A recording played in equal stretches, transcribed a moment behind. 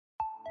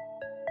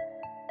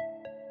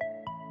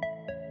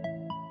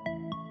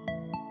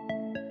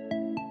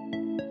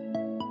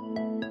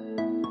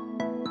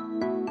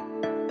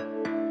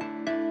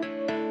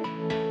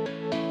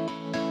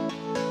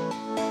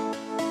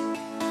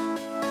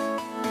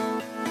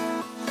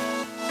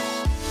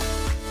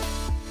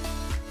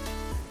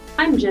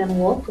I'm Jen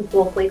Wolf with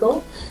Wolf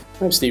Legal.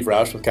 I'm Steve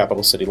Roush with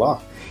Capital City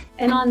Law.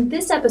 And on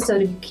this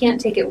episode of You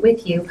Can't Take It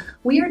With You,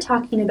 we are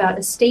talking about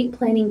estate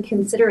planning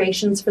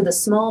considerations for the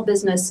small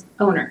business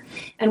owner.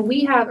 And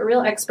we have a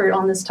real expert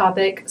on this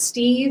topic.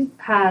 Steve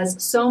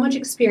has so much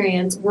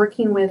experience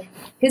working with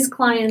his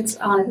clients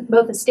on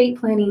both estate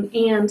planning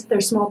and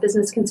their small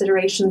business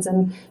considerations.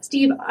 And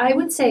Steve, I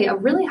would say a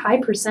really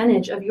high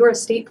percentage of your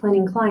estate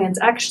planning clients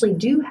actually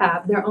do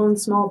have their own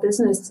small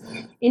business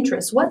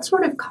interests. What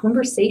sort of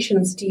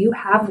conversations do you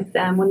have with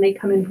them when they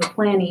come in for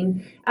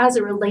planning as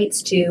it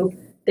relates to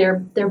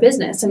their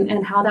business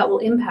and how that will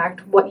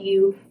impact what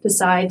you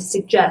decide to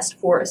suggest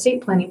for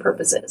estate planning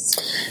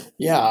purposes?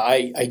 Yeah,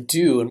 I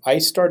do. I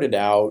started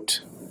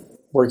out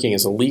working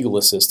as a legal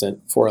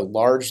assistant for a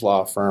large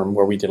law firm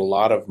where we did a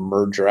lot of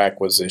merger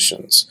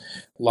acquisitions,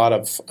 a lot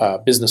of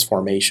business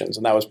formations,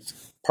 and that was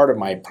part of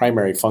my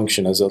primary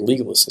function as a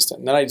legal assistant.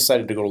 And then I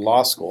decided to go to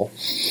law school,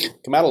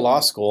 come out of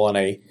law school, and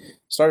I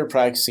started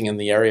practicing in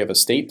the area of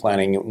estate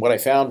planning. And what I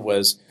found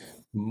was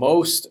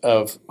most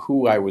of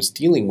who I was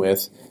dealing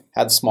with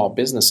had small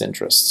business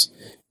interests.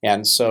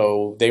 And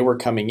so they were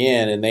coming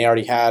in and they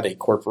already had a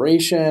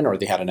corporation or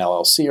they had an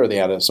LLC or they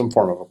had some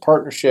form of a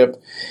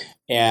partnership.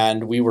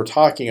 And we were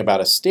talking about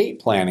estate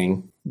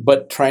planning,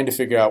 but trying to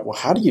figure out, well,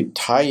 how do you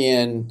tie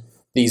in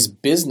these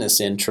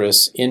business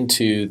interests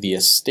into the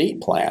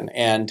estate plan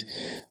and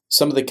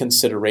some of the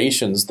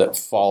considerations that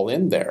fall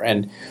in there.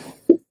 And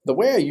the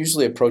way I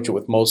usually approach it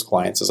with most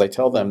clients is I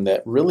tell them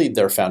that really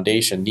their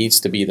foundation needs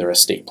to be their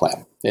estate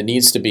plan. It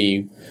needs to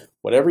be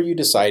whatever you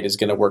decide is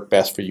going to work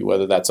best for you,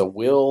 whether that's a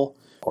will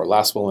or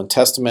last will and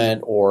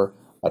testament or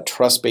a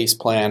trust-based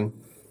plan.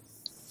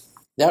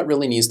 That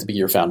really needs to be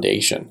your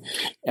foundation.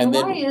 And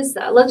why is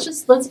that?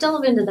 Let's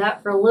delve into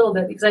that for a little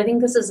bit, because I think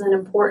this is an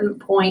important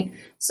point.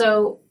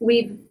 So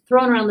we've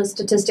thrown around the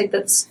statistic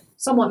that's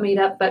somewhat made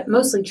up, but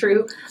mostly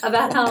true,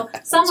 about how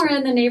somewhere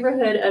in the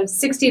neighborhood of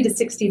 60 to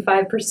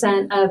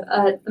 65%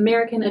 of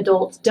American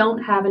adults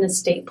don't have an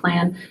estate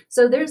plan.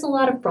 So there's a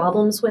lot of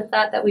problems with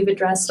that we've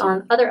addressed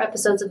on other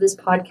episodes of this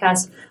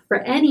podcast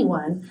for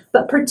anyone,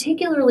 but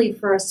particularly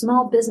for a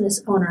small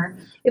business owner.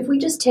 If we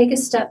just take a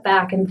step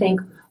back and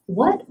think,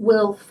 what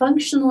will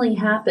functionally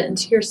happen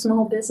to your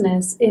small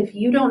business if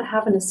you don't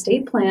have an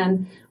estate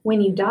plan when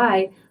you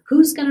die?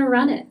 Who's going to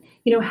run it?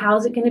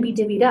 How's it going to be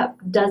divvied up?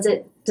 Does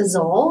it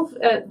dissolve?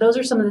 Those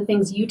are some of the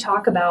things you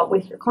talk about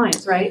with your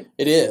clients, right?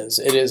 It is.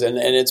 And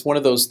it's one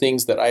of those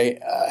things that I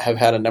have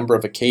had a number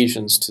of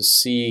occasions to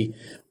see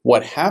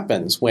what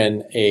happens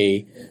when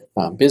a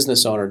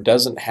business owner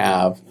doesn't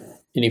have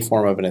any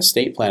form of an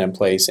estate plan in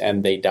place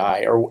and they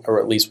die, or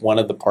at least one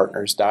of the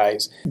partners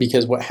dies.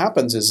 Because what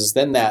happens is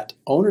then that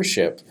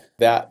ownership,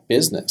 that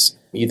business,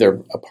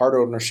 either a part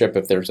ownership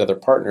if there's other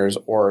partners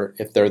or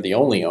if they're the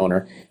only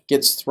owner,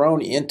 gets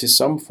thrown into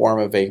some form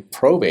of a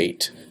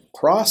probate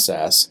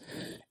process.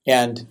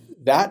 And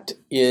that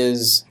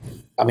is,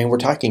 we're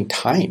talking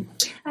time.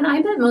 And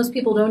I bet most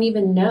people don't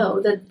even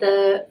know that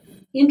the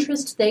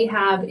interest they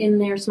have in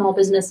their small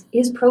business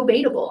is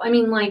probatable.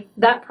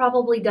 That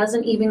probably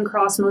doesn't even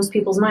cross most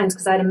people's minds,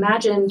 because I'd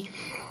imagine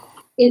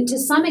to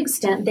some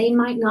extent, they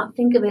might not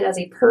think of it as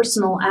a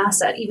personal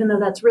asset, even though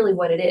that's really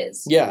what it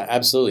is. Yeah,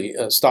 absolutely.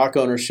 Stock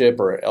ownership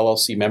or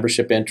LLC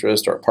membership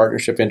interest or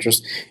partnership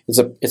interest,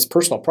 it's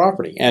personal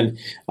property,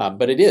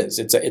 but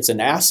it's an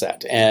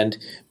asset, and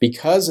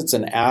because it's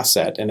an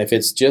asset, and if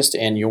it's just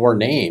in your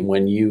name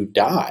when you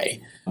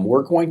die,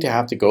 we're going to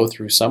have to go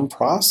through some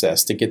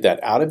process to get that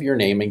out of your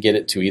name and get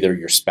it to either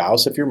your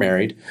spouse if you're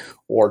married,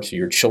 or to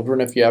your children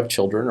if you have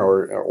children,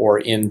 or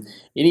in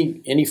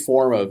any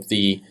form of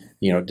the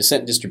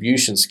descent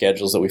distribution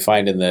schedules that we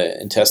find in the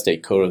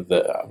intestate code of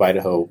the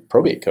Idaho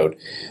probate code.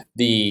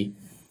 The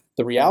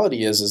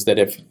reality is that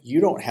if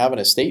you don't have an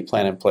estate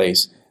plan in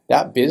place,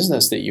 that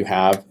business that you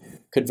have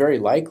could very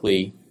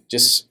likely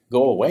just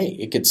go away.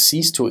 It could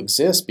cease to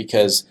exist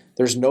because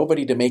there's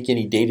nobody to make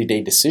any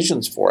day-to-day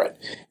decisions for it.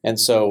 And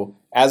so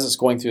as it's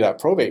going through that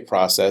probate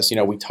process,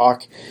 we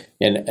talk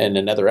in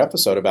another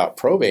episode about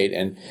probate,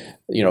 and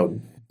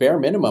bare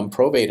minimum,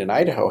 probate in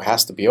Idaho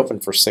has to be open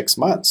for 6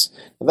 months.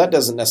 Now, that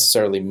doesn't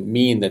necessarily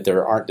mean that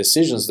there aren't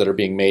decisions that are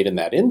being made in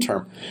that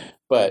interim,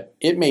 but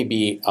it may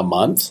be a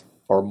month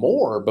or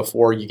more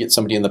before you get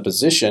somebody in the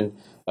position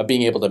of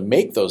being able to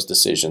make those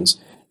decisions.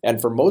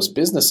 And for most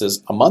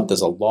businesses, a month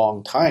is a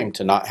long time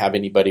to not have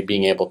anybody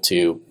being able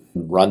to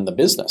run the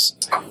business.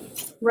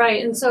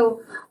 Right. And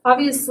so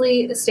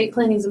obviously estate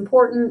planning is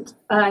important.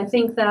 I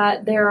think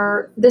that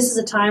this is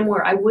a time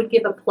where I would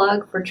give a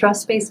plug for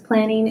trust-based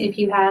planning. If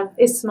you have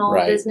a small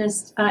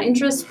business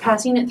interest,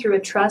 passing it through a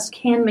trust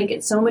can make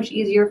it so much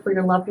easier for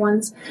your loved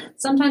ones.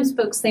 Sometimes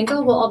folks think,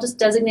 I'll just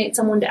designate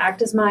someone to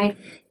act as my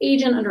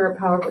agent under a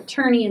power of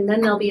attorney, and then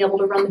they'll be able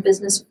to run the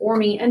business for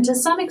me. And to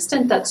some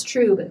extent that's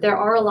true, but there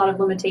are a lot of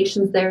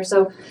limitations there.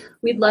 So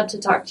we'd love to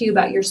talk to you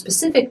about your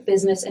specific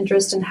business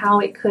interest and how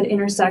it could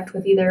intersect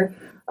with either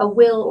a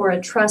will or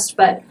a trust.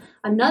 But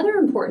another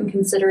important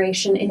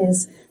consideration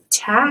is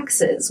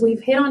taxes.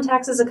 We've hit on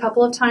taxes a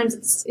couple of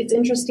times. It's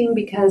interesting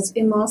because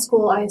in law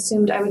school, I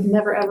assumed I would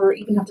never, ever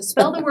even have to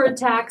spell the word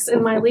tax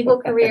in my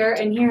legal career,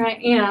 and here I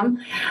am.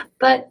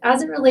 But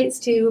as it relates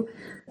to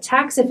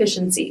tax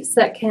efficiencies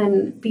that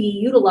can be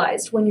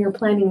utilized when you're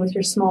planning with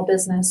your small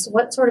business,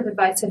 what sort of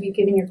advice have you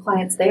given your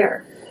clients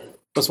there?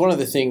 That's one of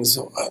the things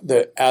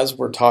that as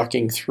we're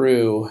talking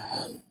through,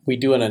 we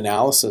do an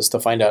analysis to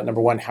find out,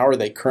 number one, how are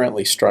they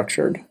currently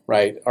structured,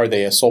 right? Are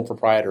they a sole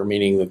proprietor,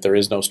 meaning that there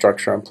is no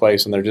structure in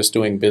place and they're just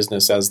doing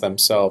business as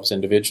themselves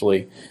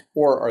individually?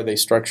 Or are they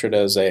structured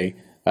as a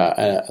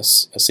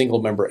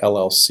single member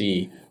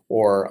LLC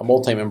or a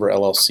multi-member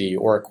LLC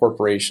or a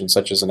corporation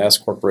such as an S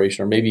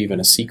corporation or maybe even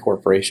a C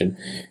corporation?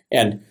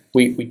 And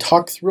we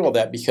talk through all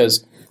that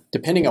because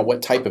depending on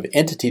what type of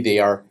entity they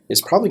are is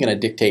probably going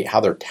to dictate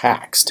how they're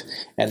taxed.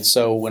 And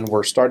so when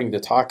we're starting to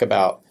talk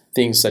about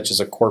things such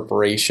as a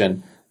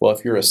corporation, well,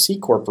 if you're a C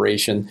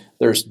corporation,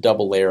 there's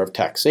double layer of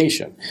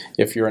taxation.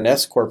 If you're an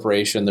S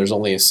corporation, there's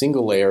only a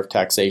single layer of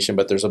taxation,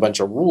 but there's a bunch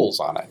of rules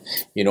on it.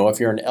 If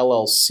you're an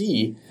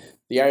LLC,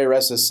 the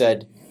IRS has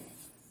said,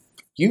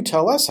 you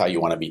tell us how you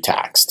want to be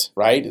taxed,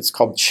 right? It's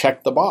called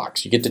check the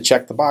box. You get to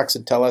check the box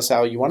and tell us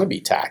how you want to be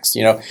taxed,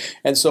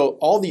 And so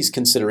all these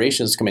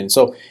considerations come in.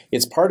 So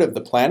it's part of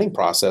the planning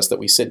process that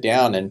we sit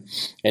down and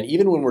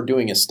even when we're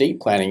doing estate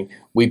planning,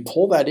 we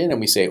pull that in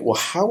and we say, well,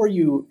 how are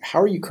you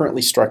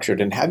currently structured?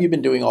 And have you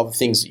been doing all the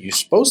things that you're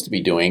supposed to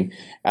be doing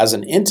as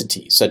an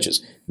entity, such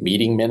as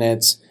meeting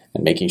minutes,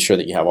 and making sure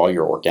that you have all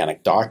your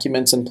organic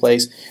documents in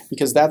place,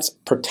 because that's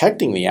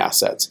protecting the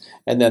assets.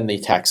 And then the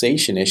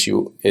taxation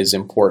issue is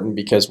important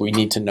because we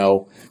need to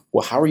know,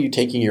 well, how are you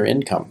taking your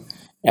income?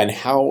 And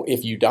how,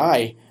 if you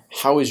die,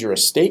 how is your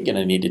estate going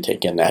to need to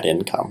take in that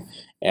income?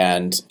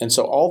 And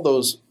so all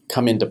those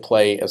come into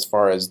play as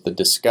far as the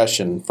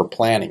discussion for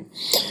planning.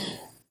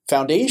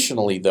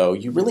 Foundationally, though,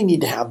 you really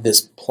need to have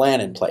this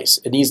plan in place.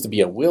 It needs to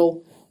be a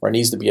will, or it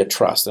needs to be a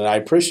trust. And I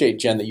appreciate,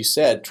 Jen, that you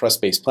said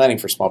trust-based planning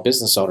for small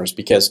business owners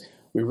because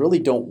we really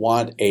don't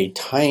want a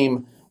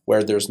time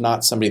where there's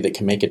not somebody that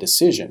can make a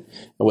decision.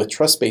 And with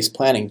trust-based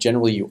planning,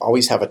 generally you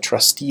always have a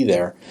trustee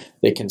there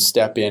that can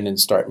step in and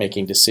start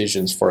making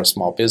decisions for a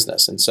small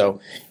business. And so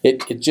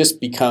it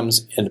just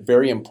becomes a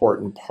very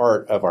important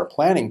part of our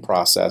planning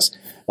process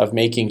of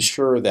making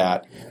sure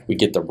that we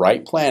get the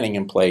right planning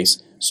in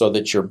place so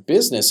that your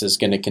business is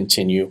going to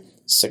continue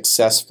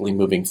successfully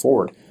moving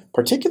forward.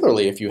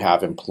 Particularly if you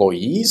have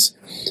employees,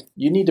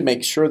 you need to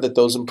make sure that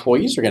those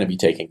employees are going to be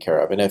taken care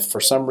of. And if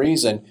for some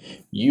reason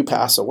you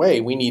pass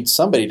away, we need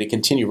somebody to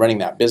continue running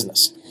that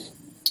business.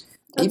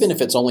 Even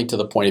if it's only to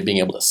the point of being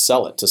able to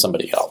sell it to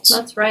somebody else.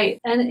 That's right.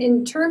 And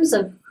in terms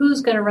of who's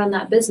going to run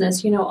that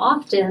business,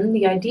 often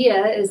the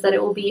idea is that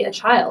it will be a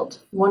child,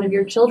 one of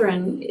your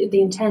children.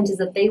 The intent is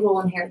that they will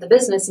inherit the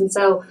business. And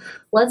so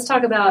let's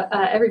talk about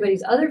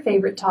everybody's other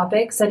favorite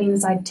topic, setting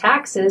aside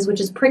taxes, which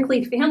is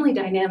prickly family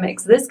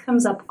dynamics. This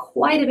comes up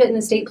quite a bit in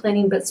estate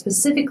planning, but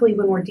specifically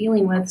when we're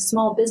dealing with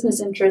small business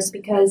interests,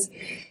 because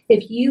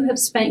if you have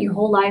spent your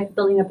whole life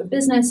building up a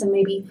business and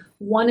maybe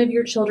one of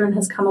your children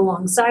has come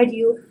alongside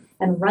you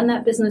and run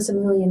that business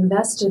and really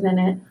invested in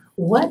it,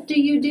 what do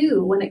you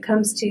do when it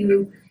comes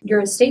to your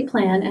estate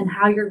plan and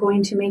how you're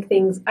going to make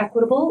things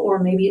equitable, or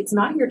maybe it's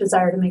not your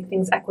desire to make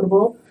things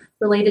equitable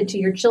related to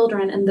your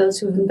children and those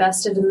who have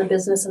invested in the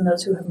business and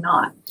those who have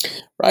not?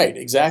 Right,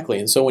 exactly.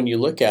 And so when you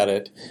look at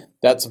it,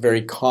 that's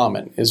very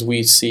common, as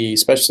we see,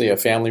 especially a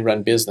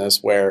family-run business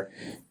where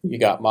you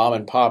got mom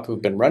and pop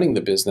who've been running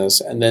the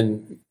business, and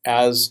then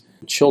as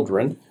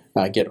children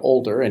get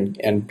older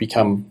and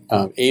become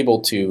able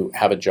to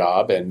have a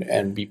job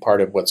and be part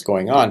of what's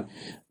going on,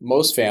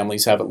 most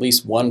families have at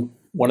least one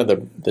of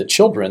the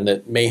children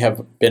that may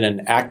have been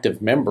an active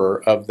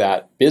member of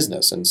that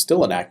business and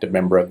still an active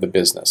member of the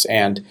business.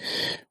 And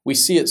we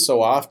see it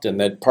so often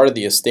that part of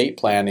the estate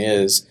plan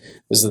is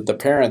that the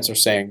parents are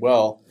saying,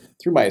 well,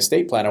 through my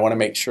estate plan, I want to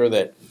make sure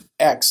that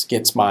X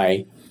gets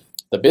the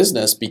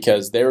business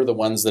because they're the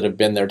ones that have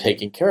been there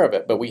taking care of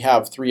it. But we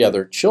have 3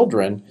 other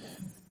children.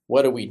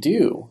 What do we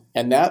do?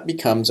 And that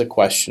becomes a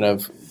question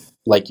of,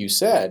 like you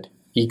said,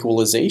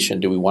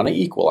 equalization. Do we want to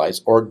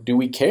equalize or do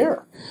we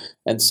care?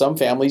 And some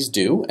families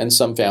do and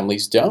some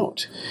families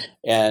don't.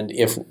 And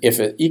if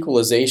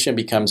equalization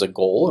becomes a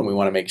goal and we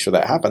want to make sure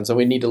that happens, then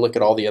we need to look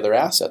at all the other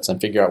assets and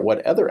figure out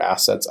what other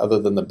assets other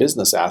than the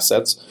business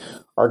assets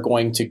are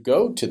going to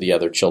go to the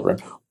other children.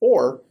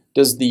 Or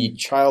does the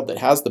child that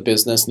has the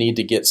business need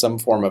to get some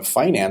form of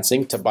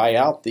financing to buy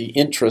out the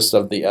interest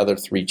of the other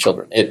 3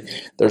 children?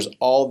 There's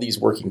all these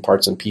working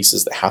parts and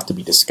pieces that have to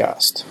be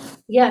discussed.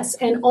 Yes,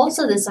 and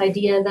also this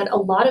idea that a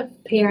lot of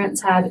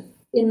parents have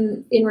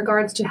in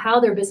regards to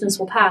how their business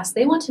will pass.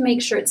 They want to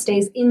make sure it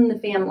stays in the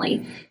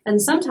family. And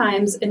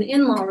sometimes an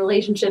in-law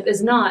relationship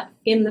is not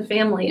in the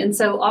family. And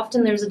so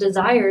often there's a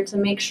desire to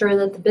make sure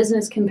that the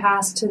business can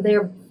pass to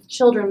their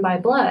children by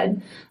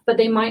blood, but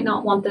they might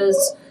not want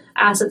those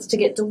assets to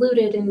get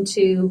diluted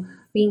into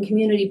being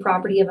community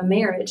property of a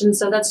marriage. And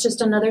so that's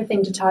just another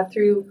thing to talk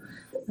through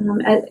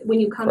when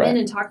you come Correct. in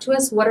and talk to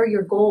us, what are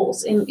your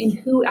goals and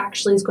who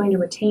actually is going to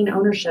retain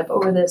ownership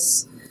over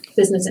this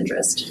business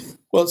interest?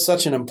 Well, it's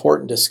such an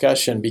important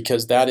discussion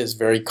because that is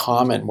very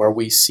common where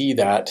we see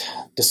that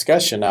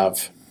discussion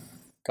of,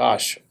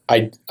 gosh,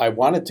 I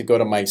want it to go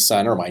to my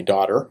son or my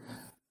daughter,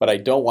 but I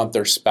don't want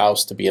their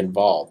spouse to be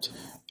involved.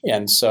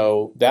 And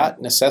so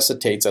that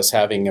necessitates us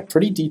having a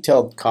pretty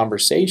detailed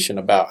conversation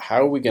about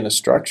how are we going to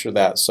structure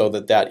that so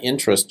that that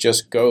interest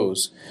just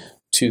goes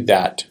to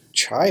that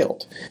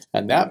child.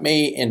 And that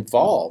may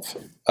involve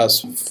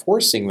us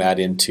forcing that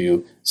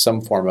into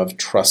some form of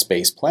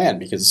trust-based plan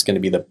because it's going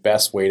to be the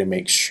best way to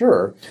make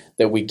sure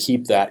that we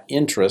keep that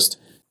interest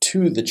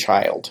to the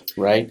child,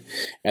 right?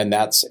 And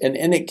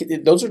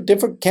those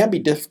are can be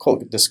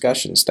difficult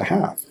discussions to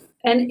have.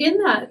 And in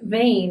that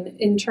vein,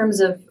 in terms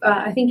of,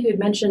 I think you had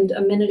mentioned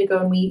a minute ago,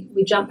 and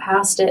we jumped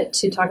past it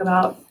to talk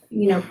about,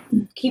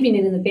 keeping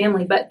it in the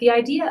family, but the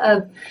idea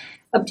of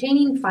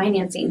obtaining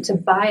financing to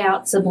buy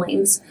out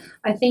siblings,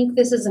 I think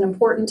this is an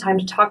important time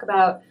to talk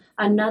about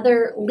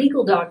another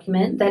legal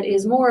document that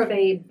is more of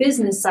a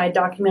business side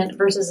document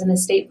versus an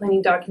estate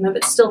planning document,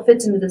 but still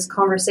fits into this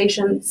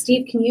conversation.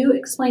 Steve, can you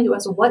explain to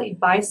us what a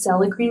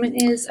buy-sell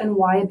agreement is and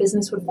why a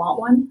business would want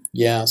one?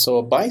 Yeah, so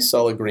a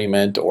buy-sell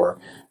agreement or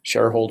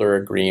shareholder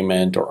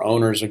agreement or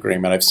owner's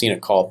agreement, I've seen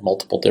it called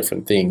multiple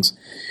different things,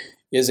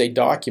 is a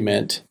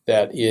document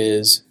that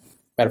is,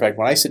 matter of fact,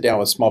 when I sit down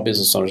with small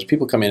business owners,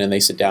 people come in and they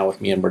sit down with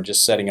me and we're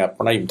just setting up,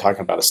 we're not even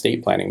talking about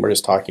estate planning, we're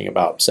just talking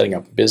about setting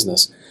up a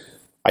business.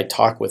 I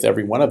talk with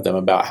every one of them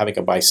about having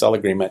a buy-sell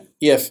agreement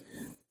if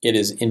it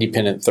is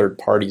independent third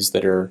parties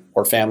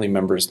or family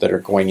members that are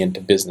going into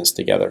business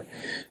together.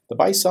 The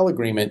buy-sell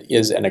agreement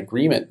is an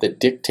agreement that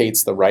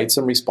dictates the rights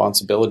and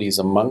responsibilities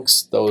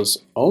amongst those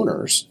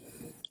owners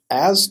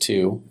as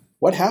to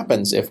what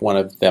happens if one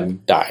of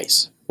them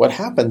dies. What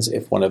happens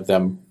if one of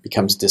them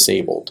becomes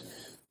disabled?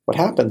 What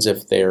happens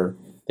if they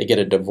get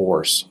a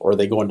divorce or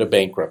they go into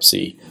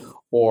bankruptcy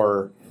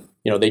or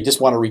they just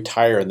want to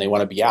retire and they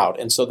want to be out.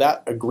 And so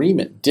that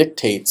agreement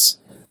dictates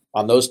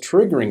on those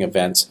triggering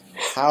events,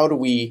 how do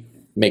we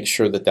make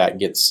sure that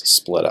gets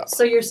split up?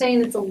 So you're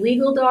saying it's a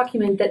legal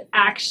document that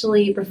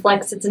actually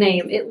reflects its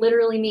name. It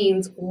literally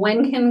means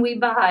when can we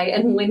buy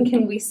and when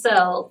can we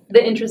sell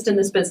the interest in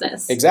this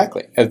business?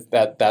 Exactly.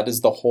 That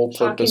is the whole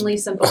purpose. Shockingly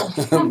simple.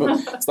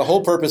 It's the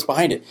whole purpose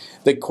behind it.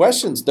 The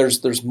questions,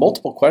 there's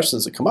multiple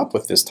questions that come up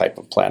with this type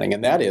of planning,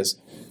 and that is,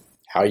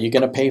 how are you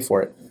going to pay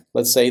for it?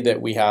 Let's say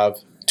that we have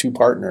two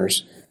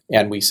partners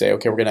and we say,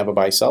 okay, we're going to have a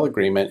buy-sell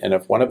agreement. And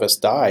if one of us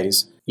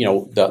dies,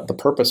 the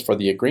purpose for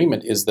the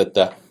agreement is that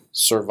the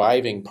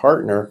surviving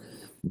partner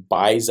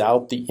buys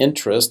out the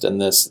interest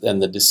and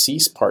the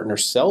deceased partner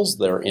sells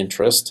their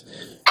interest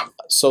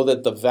so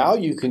that the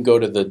value can go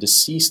to the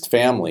deceased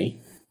family,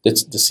 the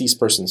deceased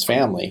person's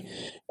family,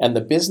 and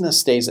the business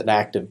stays an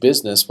active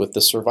business with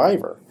the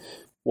survivor.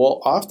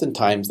 Well,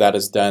 oftentimes that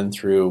is done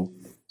through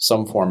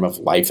some form of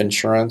life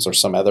insurance or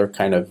some other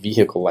kind of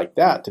vehicle like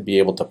that to be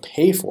able to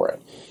pay for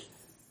it.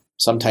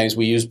 Sometimes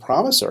we use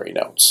promissory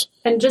notes.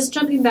 And just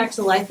jumping back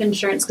to life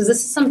insurance, because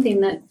this is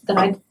something that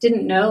I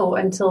didn't know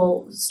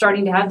until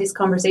starting to have these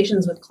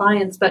conversations with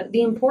clients, but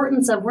the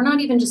importance of, we're not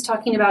even just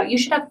talking about, you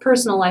should have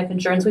personal life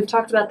insurance. We've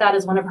talked about that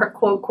as one of our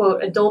quote,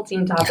 quote,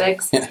 adulting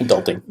topics.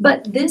 Adulting.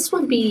 But this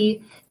would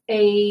be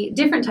a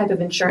different type of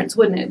insurance,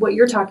 wouldn't it? What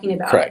you're talking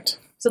about. Correct.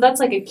 So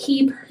that's like a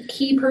key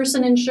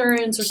person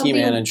insurance or something.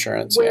 Key man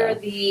insurance, where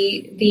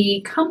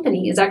the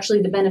company is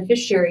actually the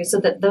beneficiary so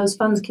that those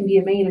funds can be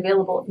made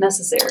available if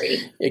necessary.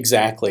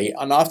 Exactly.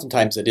 And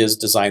oftentimes it is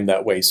designed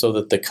that way so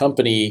that the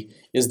company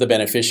is the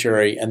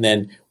beneficiary and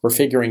then we're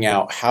figuring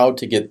out how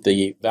to get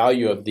the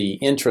value of the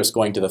interest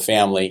going to the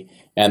family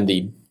and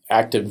the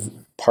active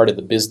part of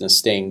the business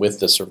staying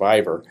with the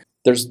survivor.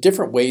 There's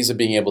different ways of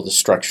being able to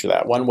structure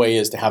that. One way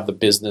is to have the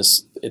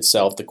business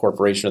itself, the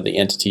corporation or the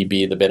entity,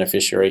 be the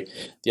beneficiary.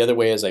 The other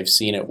way is I've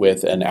seen it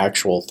with an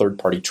actual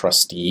third-party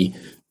trustee,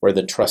 where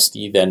the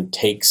trustee then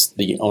takes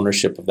the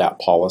ownership of that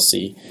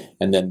policy,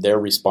 and then they're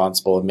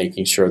responsible in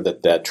making sure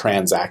that that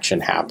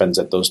transaction happens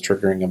at those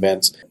triggering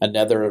events.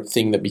 Another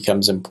thing that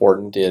becomes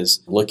important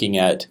is looking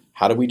at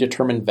how do we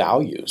determine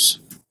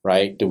values,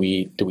 right? Do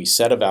we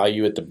set a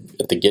value at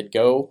the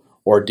get-go?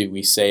 Or do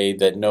we say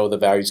that, no, the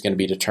value is going to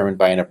be determined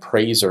by an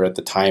appraiser at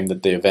the time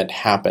that the event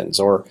happens?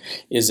 Or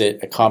is it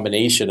a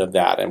combination of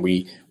that and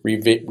we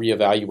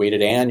reevaluate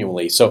it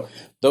annually? So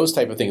those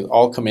type of things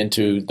all come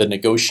into the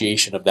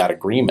negotiation of that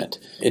agreement.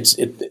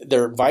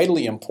 They're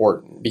vitally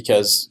important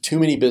because too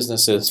many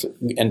businesses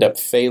end up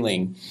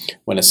failing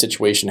when a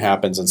situation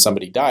happens and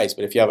somebody dies.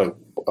 But if you have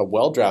a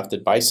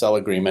well-drafted buy-sell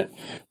agreement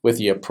with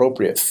the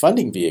appropriate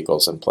funding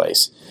vehicles in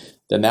place,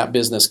 then that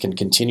business can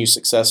continue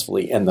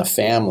successfully and the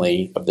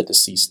family of the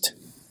deceased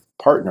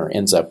partner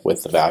ends up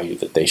with the value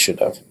that they should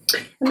have.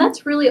 And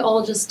that's really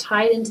all just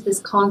tied into this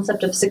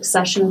concept of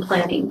succession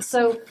planning.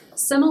 So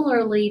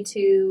similarly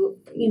to,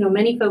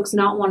 many folks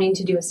not wanting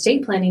to do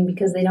estate planning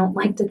because they don't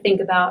like to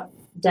think about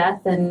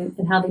death and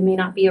how they may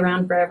not be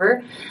around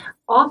forever,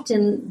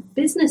 often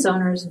business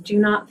owners do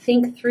not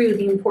think through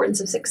the importance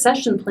of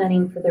succession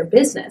planning for their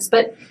business.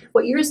 But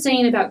what you're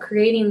saying about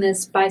creating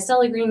this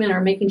buy-sell agreement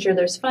or making sure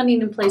there's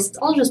funding in place, it's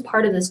all just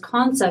part of this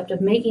concept of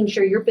making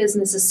sure your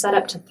business is set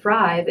up to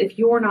thrive if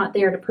you're not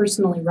there to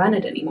personally run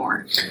it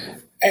anymore.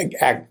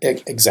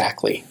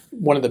 Exactly.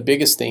 One of the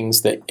biggest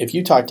things that if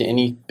you talk to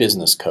any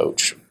business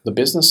coach, a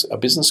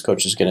business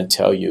coach is going to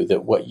tell you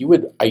that what you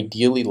would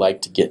ideally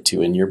like to get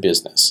to in your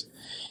business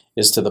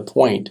is to the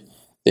point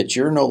that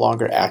you're no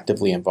longer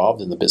actively involved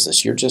in the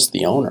business. You're just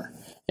the owner,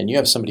 and you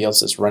have somebody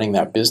else that's running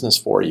that business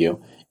for you.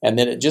 And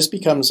then it just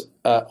becomes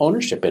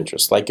ownership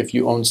interest, like if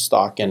you own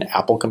stock in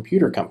Apple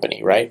Computer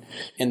Company, right?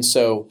 And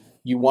so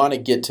you want to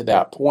get to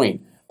that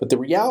point. But the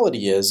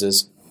reality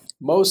is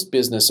most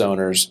business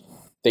owners,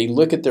 they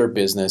look at their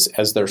business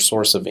as their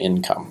source of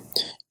income.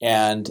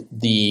 And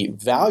the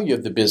value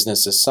of the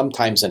business is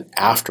sometimes an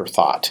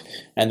afterthought.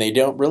 And they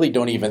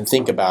don't even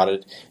think about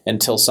it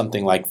until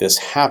something like this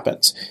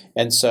happens.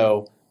 And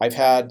so I've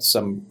had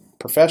some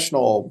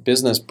professional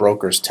business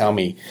brokers tell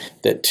me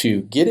that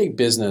to get a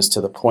business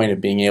to the point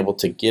of being able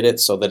to get it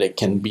so that it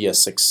can be a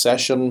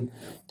succession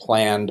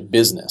planned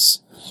business,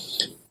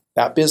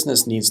 that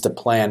business needs to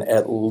plan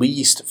at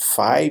least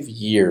 5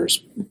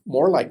 years,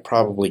 more like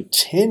probably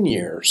 10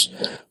 years,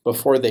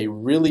 before they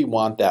really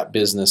want that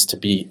business to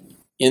be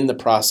in the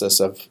process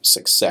of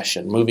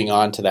succession, moving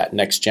on to that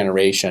next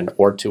generation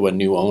or to a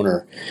new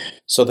owner,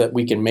 so that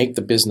we can make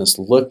the business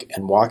look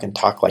and walk and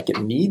talk like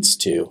it needs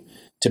to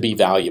be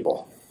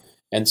valuable.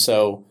 And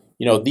so,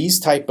 these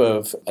type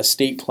of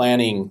estate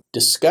planning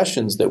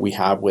discussions that we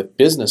have with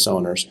business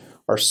owners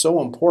are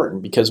so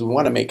important because we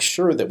want to make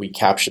sure that we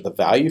capture the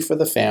value for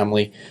the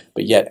family,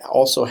 but yet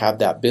also have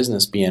that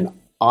business be an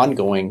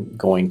ongoing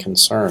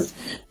concern.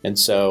 And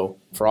so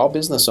for all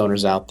business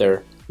owners out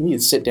there, you need to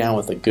sit down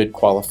with a good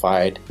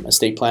qualified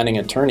estate planning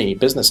attorney,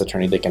 business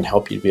attorney that can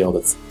help you to be able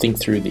to think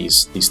through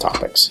these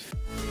topics.